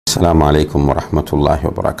அஸ்ஸலாமு அலைக்கும் வரஹ்மத்துல்லாஹி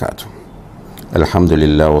வபரகாத்துஹு.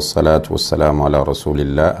 அல்ஹம்துலில்லாஹ் வஸ்ஸலாத்து வஸ்ஸலாமு அலா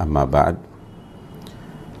ரசூலில்லாஹ். அம்மா பஅத்.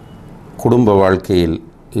 குடும்ப வாழ்க்கையில்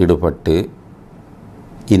ஈடுபட்டு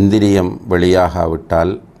இந்திரியம்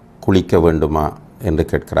வெளியாகாவிட்டால் குளிக்க வேண்டுமா என்று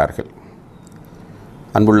கேட்கிறார்கள்.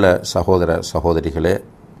 அன்புள்ள சகோதர சகோதரிகளே,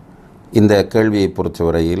 இந்த கேள்வியை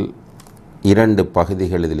பொறுத்தவரையில் இரண்டு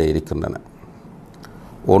பகுதிகள் இதில் இருக்கின்றன.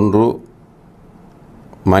 ஒன்று,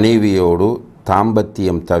 மனைவியோடு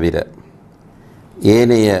தாம்பத்தியம் தவிர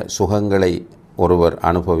ஏனைய சுகங்களை ஒருவர்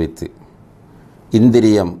அனுபவித்து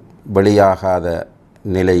இந்திரியம் வெளியாகாத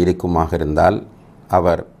நிலை இருக்குமாக இருந்தால்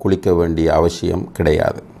அவர் குளிக்க வேண்டிய அவசியம்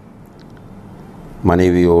கிடையாது.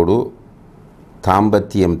 மனைவியோடு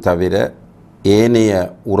தாம்பத்தியம் தவிர ஏனைய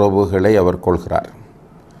உறவுகளை அவர் கொள்கிறார்.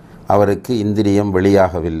 அவருக்கு இந்திரியம்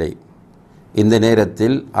வெளியாகவில்லை. இந்த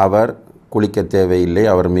நேரத்தில் அவர் குளிக்க தேவையில்லை,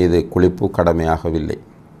 அவர் மீது குளிப்பு கடமையாகவில்லை.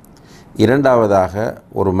 இரண்டாவதாக,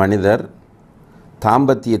 ஒரு மனிதர்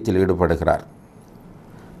தாம்பத்தியத்தில் ஈடுபடுகிறார்.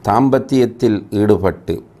 தாம்பத்தியத்தில்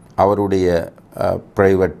ஈடுபட்டு அவருடைய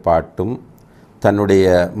பிரைவேட் பார்ட்டும் தன்னுடைய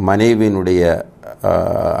மனைவியினுடைய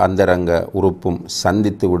அந்தரங்க உறுப்பும்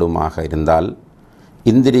சந்தித்து விடுமாக இருந்தால்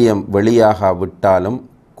இந்திரியம் வெளியாகாவிட்டாலும்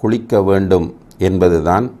குளிக்க வேண்டும்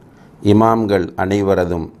என்பதுதான் இமாம்கள்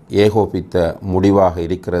அனைவரதும் ஏகோபித்த முடிவாக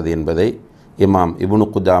இருக்கிறது என்பதை இமாம் இப்னு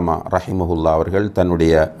குதாமா ரஹிமஹுல்லா அவர்கள்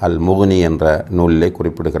தன்னுடைய அல் முக்னி என்ற நூலிலே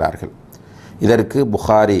குறிப்பிடுகிறார்கள். இதற்கு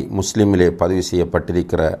புகாரி முஸ்லிமிலே பதிவு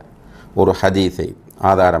செய்யப்பட்டிருக்கிற ஒரு ஹதீஸை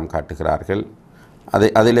ஆதாரம் காட்டுகிறார்கள்.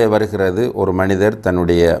 அதிலே வருகிறது, ஒரு மனிதர்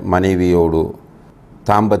தன்னுடைய மனைவியோடு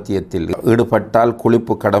தாம்பத்தியத்தில் ஈடுபட்டால்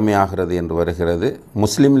குளிப்பு கடமையாகிறது என்று வருகிறது.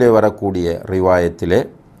 முஸ்லிமிலே வரக்கூடிய ரிவாயத்திலே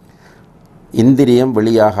இந்திரியம்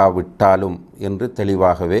வெளியாகாவிட்டாலும் என்று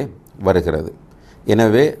தெளிவாகவே வருகிறது.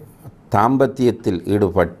 எனவே தாம்பத்தியத்தில்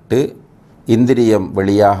ஈடுபட்டு இந்திரியம்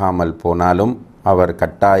வெளியாகாமல் போனாலும் அவர்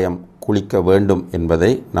கட்டாயம் குளிக்க வேண்டும் என்பதை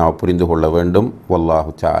நாம் புரிந்து கொள்ள வேண்டும்.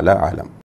 வல்லாஹு தஆலா ஆலம்.